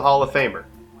Smith was a Hall of Famer.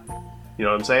 You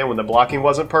know what I'm saying? When the blocking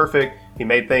wasn't perfect, he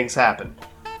made things happen.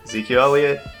 Ezekiel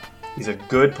Elliott, he's a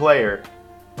good player,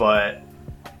 but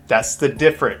that's the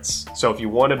difference. So if you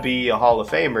want to be a Hall of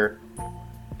Famer,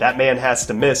 that man has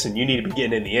to miss and you need to be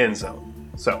getting in the end zone.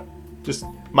 So, just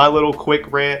my little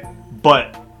quick rant,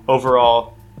 but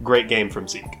overall, great game from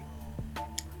Zeke.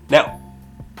 Now,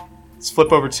 let's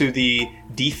flip over to the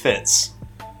defense.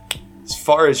 As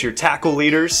far as your tackle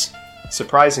leaders,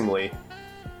 surprisingly,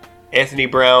 Anthony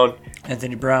Brown,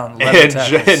 11 and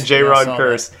tackles. J-Ron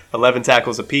Kearse, 11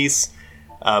 tackles apiece.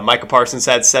 Micah Parsons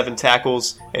had 7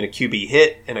 tackles and a QB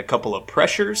hit and a couple of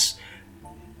pressures.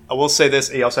 I will say this,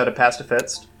 he also had a pass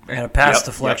defense. And a pass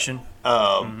deflection.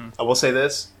 I will say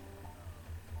this.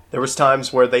 There was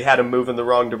times where they had him move in the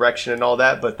wrong direction and all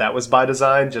that, but that was by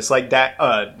design, just like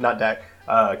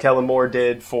Kellen Moore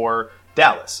did for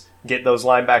Dallas. Get those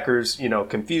linebackers,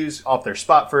 confused off their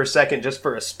spot for a second, just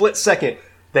for a split second.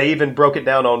 They even broke it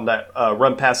down on that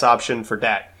run-pass option for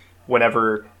Dak.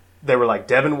 Whenever they were like,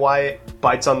 Devin White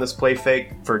bites on this play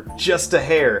fake for just a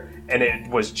hair, and it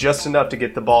was just enough to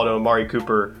get the ball to Amari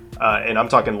Cooper, and I'm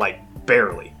talking like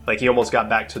barely. Like he almost got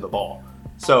back to the ball.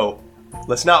 So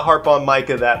let's not harp on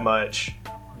Micah that much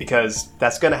because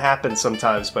that's going to happen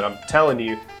sometimes. But I'm telling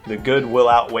you, the good will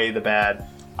outweigh the bad.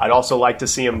 I'd also like to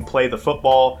see him play the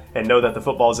football and know that the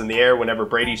football's in the air whenever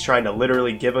Brady's trying to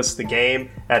literally give us the game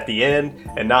at the end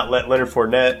and not let Leonard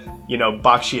Fournette,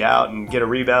 box you out and get a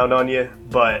rebound on you.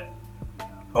 But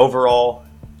overall,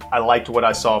 I liked what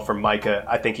I saw from Micah.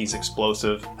 I think he's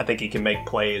explosive. I think he can make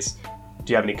plays.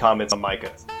 Do you have any comments on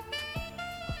Micah?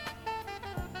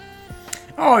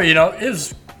 Oh, it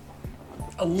was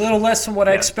a little less than what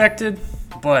I expected,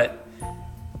 but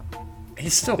he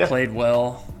still played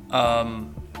well.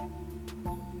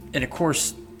 And, of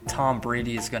course, Tom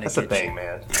Brady is going to get you. That's the thing,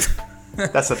 man.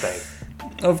 That's the thing.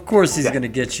 Of course he's going to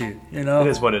get you, It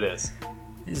is what it is.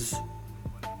 He's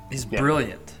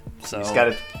brilliant. So you just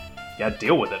got to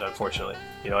deal with it, unfortunately.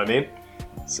 You know what I mean?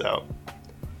 So,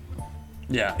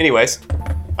 yeah. Anyways,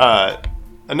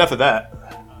 enough of that.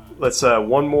 Let's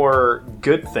one more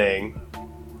good thing,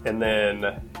 and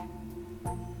then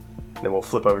we'll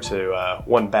flip over to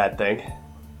one bad thing.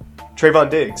 Trayvon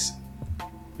Diggs.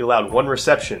 He allowed 1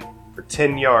 reception for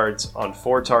 10 yards on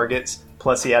 4 targets,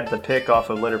 plus he had the pick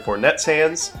off of Leonard Fournette's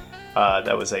hands.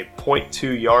 That was a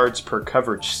 0.2 yards per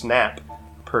coverage snap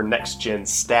per next-gen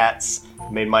stats.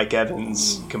 Made Mike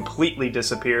Evans completely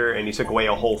disappear, and he took away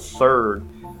a whole third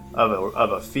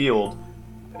of a field,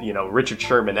 Richard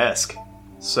Sherman-esque.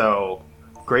 So,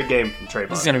 great game from Trayvon.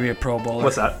 He's going to be a Pro Bowler.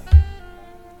 What's that?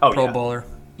 Oh, Pro Bowler.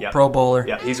 Yeah. Pro Bowler.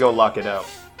 Yeah, he's going to lock it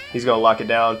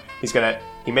down.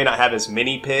 He may not have as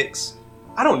many picks.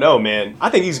 I don't know, man. I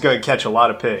think he's going to catch a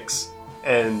lot of picks.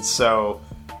 And so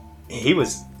he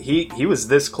was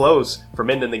this close from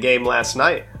ending the game last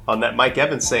night on that Mike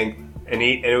Evans thing, and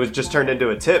it was just turned into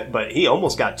a tip, but he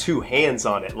almost got 2 hands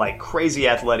on it, like crazy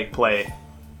athletic play.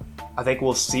 I think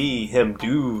we'll see him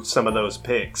do some of those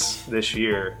picks this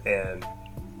year, and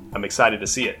I'm excited to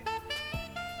see it.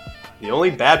 The only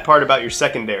bad part about your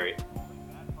secondary,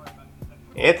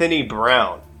 Anthony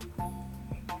Brown.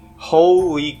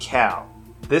 Holy cow.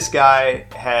 This guy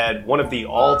had one of the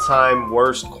all-time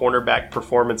worst cornerback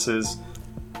performances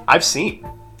I've seen.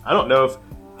 I don't know if...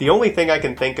 The only thing I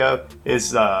can think of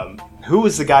is who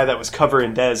was the guy that was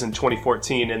covering Dez in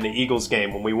 2014 in the Eagles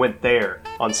game when we went there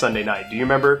on Sunday night? Do you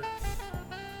remember?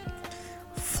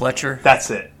 Fletcher.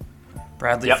 That's it.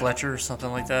 Bradley Fletcher or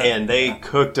something like that. And they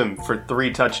cooked him for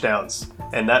 3 touchdowns.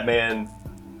 And that man...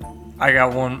 I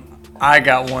got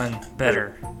one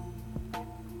better.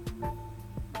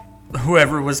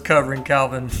 Whoever was covering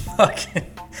Calvin fucking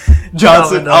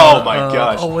Johnson. Oh my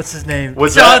gosh. Oh, what's his name?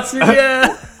 Was Johnson.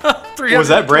 Yeah. Was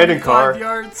that Brandon Carr?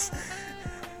 Yards.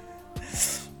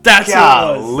 That's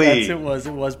who it was.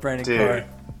 It was Brandon Carr.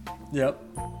 Yep.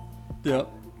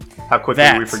 How quickly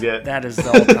did we forget? That is the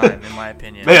all-time, in my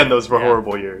opinion. Man, those were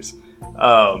horrible years.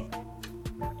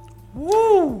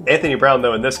 Woo! Anthony Brown,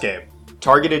 though, in this game,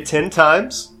 targeted 10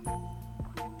 times,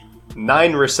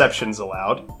 9 receptions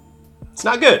allowed. It's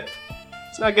not good.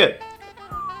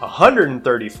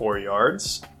 134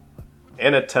 yards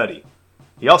and a tutty.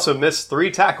 He also missed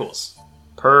 3 tackles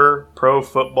per Pro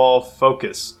Football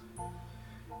Focus.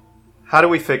 How do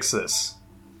we fix this?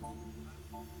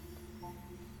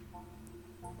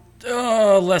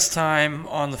 Less time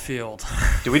on the field.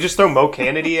 Do we just throw Mo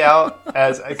Kennedy out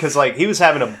because he was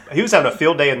having a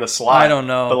field day in the slot? I don't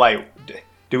know. But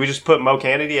do we just put Mo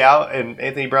Kennedy out in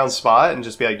Anthony Brown's spot and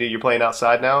just be like, dude, you're playing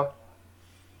outside now?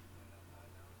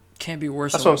 Can't be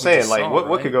worse. That's what I'm saying.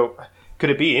 What could go? Could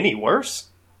it be any worse?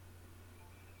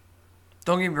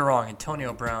 Don't get me wrong.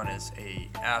 Antonio Brown is a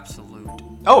absolute.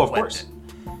 Oh, of weapon. course.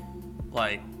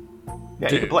 Yeah,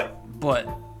 he can play. But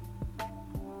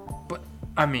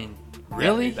I mean,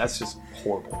 really? Yeah, that's just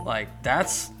horrible.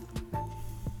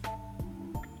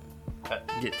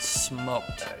 Get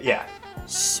smoked.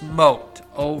 Smoked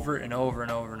over and over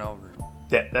and over and over.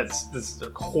 Yeah, that's a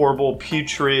horrible,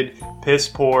 putrid, piss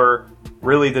poor,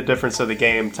 really the difference of the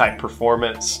game type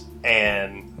performance,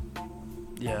 and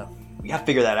yeah, we gotta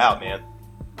figure that out, man.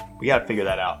 We gotta figure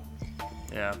that out.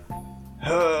 Yeah.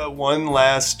 One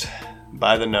last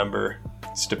by the number.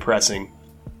 It's depressing.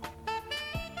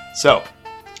 So,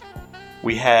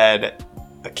 we had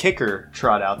a kicker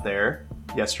trot out there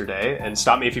yesterday, and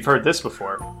stop me if you've heard this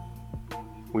before.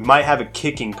 We might have a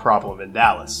kicking problem in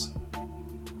Dallas.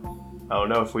 I don't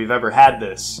know if we've ever had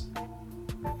this,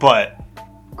 but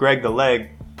Greg the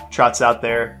Leg trots out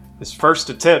there. His first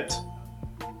attempt,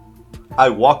 I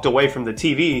walked away from the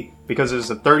TV because it was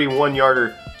a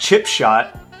 31-yarder chip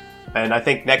shot, and I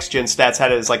think Next Gen Stats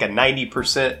had it as like a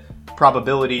 90%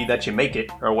 probability that you make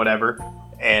it or whatever,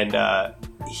 and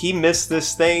he missed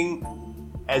this thing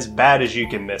as bad as you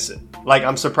can miss it.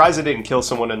 I'm surprised it didn't kill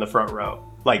someone in the front row.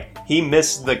 He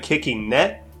missed the kicking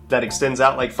net that extends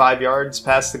out 5 yards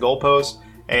past the goalpost,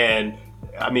 and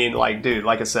I mean, like, dude,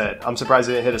 like I said, I'm surprised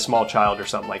it didn't hit a small child or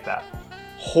something like that.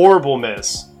 Horrible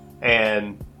miss.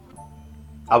 And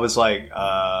I was like,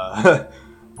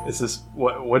 is this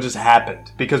what just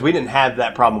happened? Because we didn't have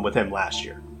that problem with him last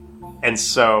year. And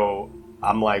so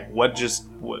I'm like, what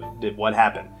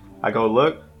happened? I go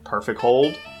look, perfect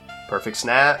hold, perfect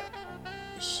snap.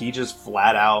 He just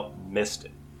flat out missed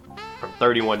it from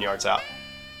 31 yards out.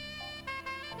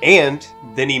 And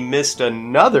then he missed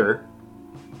another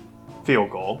field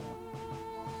goal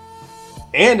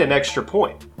and an extra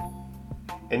point.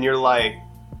 And you're like,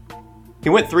 he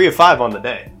went 3 of 5 on the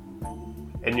day.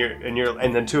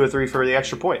 And then 2 of 3 for the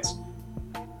extra points.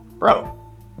 Bro.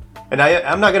 And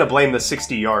I'm not going to blame the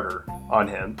 60-yarder on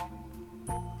him.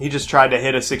 He just tried to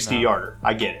hit a 60-yarder.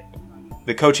 I get it.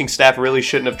 The coaching staff really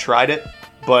shouldn't have tried it,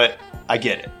 but I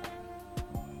get it.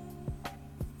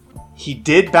 He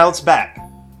did bounce back.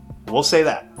 We'll say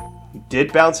that. He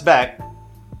did bounce back,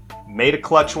 made a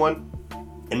clutch one,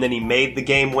 and then he made the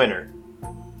game winner.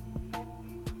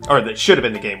 Or that should have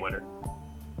been the game winner.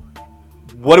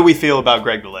 What do we feel about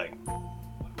Greg the Leg?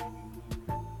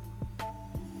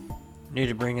 Need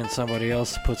to bring in somebody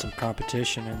else to put some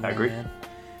competition in there, I agree. man.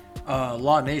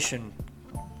 Law Nation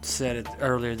said it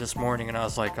earlier this morning, and I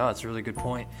was like, oh, it's a really good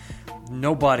point.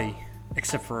 Nobody,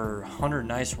 except for Hunter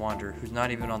Nicewander, who's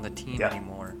not even on the team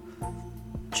anymore,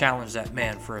 challenged that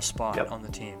man for a spot on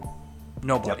the team.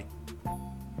 Nobody.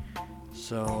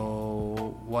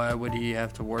 So why would he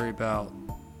have to worry about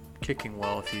kicking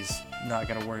well if he's not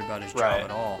going to worry about his job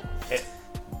at all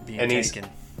being taken?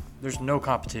 There's no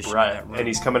competition in that room. And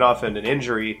he's coming off an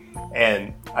injury,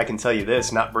 and I can tell you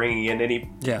this, not bringing in any...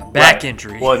 back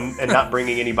injury. Well, and not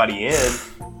bringing anybody in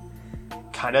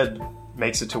kind of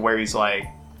makes it to where he's like,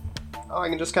 oh, I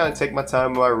can just kind of take my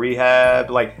time while I rehab.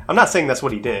 Like, I'm not saying that's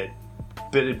what he did,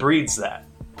 but it breeds that.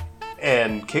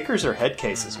 And kickers are head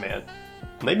cases, man.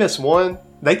 When they miss one,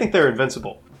 they think they're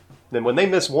invincible. Then when they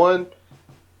miss one,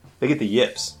 they get the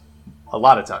yips a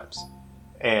lot of times.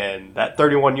 And that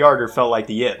 31-yarder felt like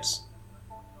the yips.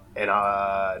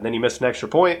 And then he missed an extra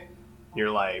point.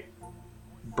 You're like,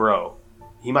 bro,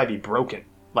 he might be broken.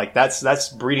 Like, that's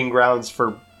breeding grounds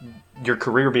for your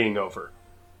career being over.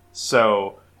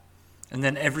 So... And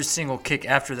then every single kick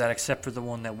after that, except for the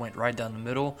one that went right down the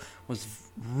middle, was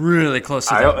really close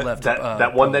to that left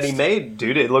that one that he made,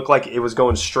 dude, it looked like it was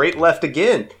going straight left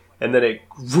again. And then it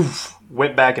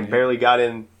went back and barely got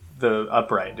in the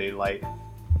upright, dude. Like,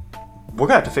 we're going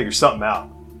to have to figure something out.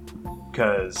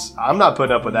 Because I'm not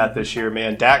putting up with that this year,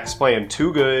 man. Dak's playing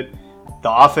too good.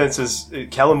 The offense is...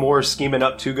 Kellen Moore is scheming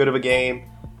up too good of a game.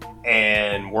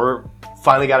 And we're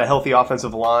finally got a healthy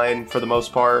offensive line for the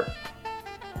most part.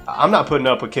 I'm not putting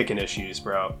up with kicking issues,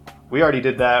 bro. We already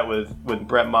did that with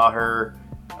Brett Maher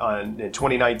in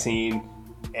 2019.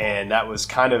 And that was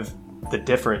kind of the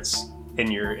difference in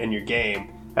your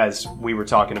game, as we were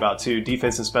talking about too.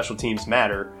 Defense and special teams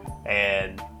matter.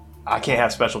 And... I can't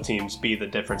have special teams be the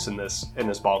difference in this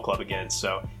ball club again.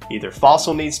 So either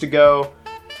Fossil needs to go,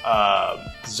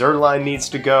 Zerline needs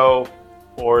to go,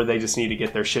 or they just need to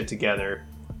get their shit together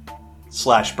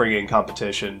 / bring in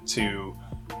competition to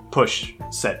push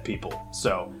said people.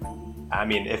 So, I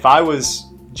mean, if I was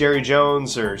Jerry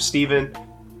Jones or Steven,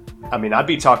 I mean, I'd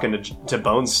be talking to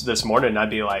Bones this morning and I'd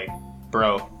be like,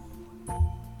 bro,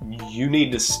 you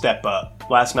need to step up.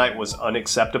 Last night was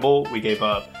unacceptable. We gave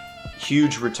up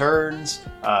huge returns.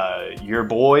 Your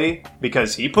boy,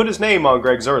 because he put his name on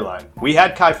Greg Zerline. We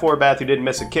had Kai Forbath who didn't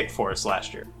miss a kick for us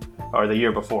last year, or the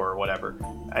year before, or whatever.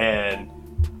 And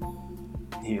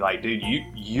he like, dude,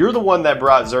 you're the one that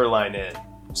brought Zerline in.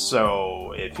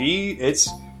 So if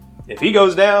he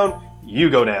goes down,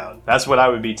 you go down. That's what I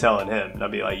would be telling him. And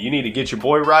I'd be like, you need to get your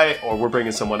boy right, or we're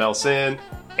bringing someone else in,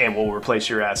 and we'll replace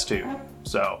your ass too.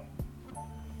 So,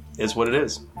 it's what it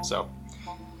is.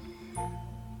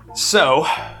 So,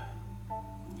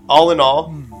 all in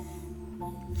all,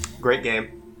 great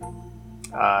game.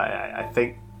 I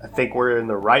think we're in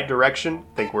the right direction.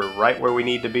 I think we're right where we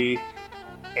need to be.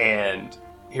 And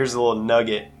here's a little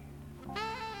nugget.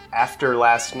 After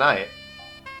last night,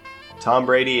 Tom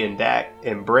Brady and Dak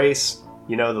embrace,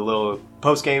 the little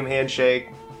post-game handshake.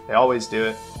 They always do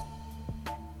it.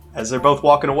 As they're both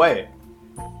walking away,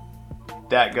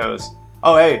 Dak goes,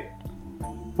 oh, hey,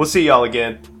 we'll see y'all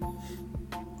again.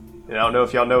 And I don't know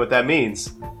if y'all know what that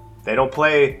means. They don't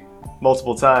play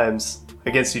multiple times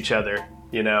against each other.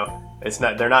 They're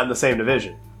not in the same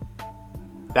division.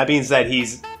 That means that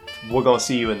we're going to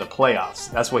see you in the playoffs.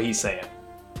 That's what he's saying.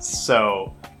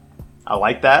 So I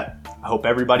like that. I hope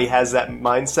everybody has that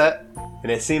mindset. And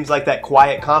it seems like that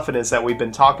quiet confidence that we've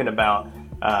been talking about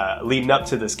leading up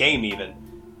to this game even.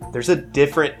 there's a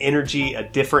different energy, a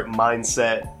different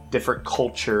mindset, different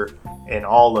culture, and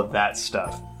all of that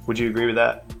stuff. Would you agree with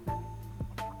that?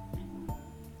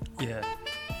 Yeah.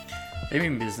 They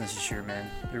mean business this year, man.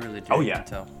 They really do. Oh, You yeah. can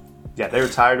tell. Yeah, they were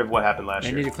tired of what happened last They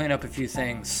year. need to clean up a few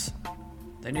things.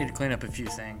 And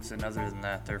other than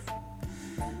that, they're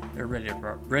ready to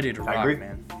rock, agree.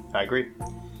 man. I agree.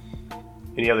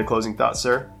 Any other closing thoughts,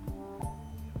 sir?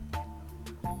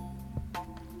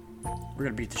 We're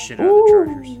gonna beat the shit out of the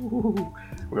Chargers.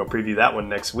 We're going to preview that one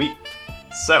next week.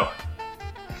 So,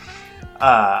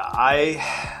 I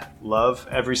love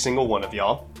every single one of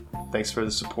y'all. Thanks for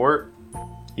the support.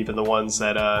 Even the ones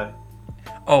that...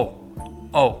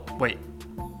 Oh, wait.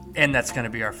 And that's gonna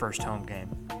be our first home game.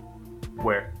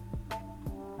 Where?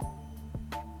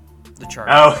 The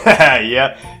Chargers. Oh,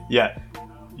 yeah.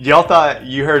 Y'all thought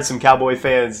you heard some Cowboy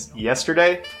fans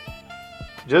yesterday?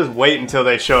 Just wait until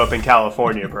they show up in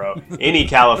California, bro. Any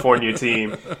California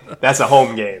team, that's a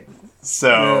home game.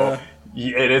 So,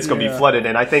 it's going to be flooded.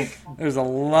 And I think There's a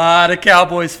lot of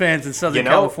Cowboys fans in Southern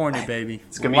California, baby.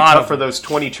 it's going to be tough for those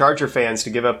 20 Charger fans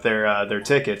to give up their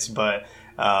tickets. But,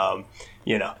 I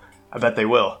bet they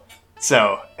will.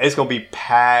 So, it's going to be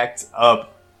packed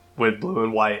up with blue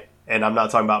and white. And I'm not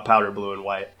talking about powder blue and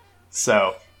white.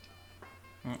 So,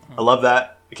 I love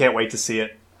that. I can't wait to see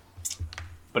it.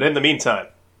 But in the meantime,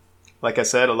 like I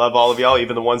said, I love all of y'all,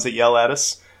 even the ones that yell at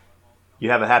us. You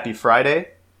have a happy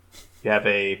Friday. You have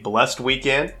a blessed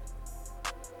weekend.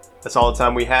 That's all the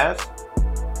time we have.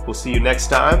 We'll see you next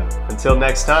time. Until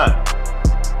next time,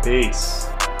 peace.